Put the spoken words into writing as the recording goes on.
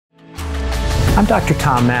I'm Dr.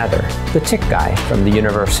 Tom Mather, the tick guy from the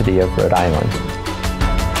University of Rhode Island.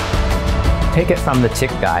 Take it from the tick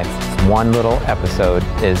guy, one little episode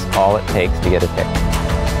is all it takes to get a tick.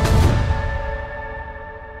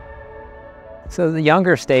 So the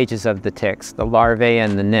younger stages of the ticks, the larvae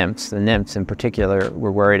and the nymphs in particular, we're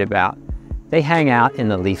worried about. They hang out in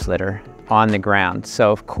the leaf litter on the ground.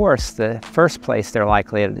 So of course, the first place they're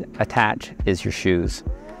likely to attach is your shoes.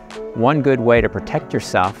 One good way to protect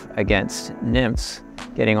yourself against nymphs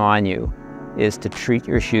getting on you is to treat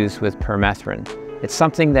your shoes with permethrin. It's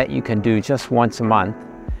something that you can do just once a month,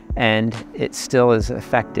 and it still is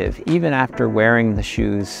effective even after wearing the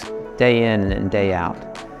shoes day in and day out.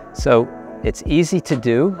 So it's easy to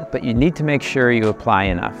do, but you need to make sure you apply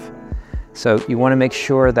enough. So you want to make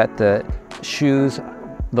sure that the shoes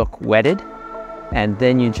look wetted, and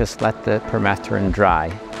then you just let the permethrin dry.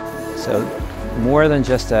 So more than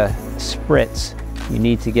just a spritz, you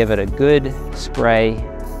need to give it a good spray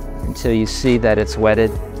until you see that it's wetted.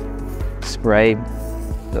 Spray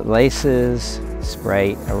the laces,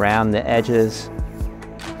 spray around the edges.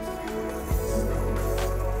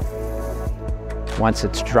 Once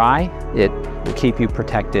it's dry, it will keep you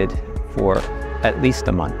protected for at least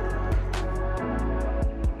a month.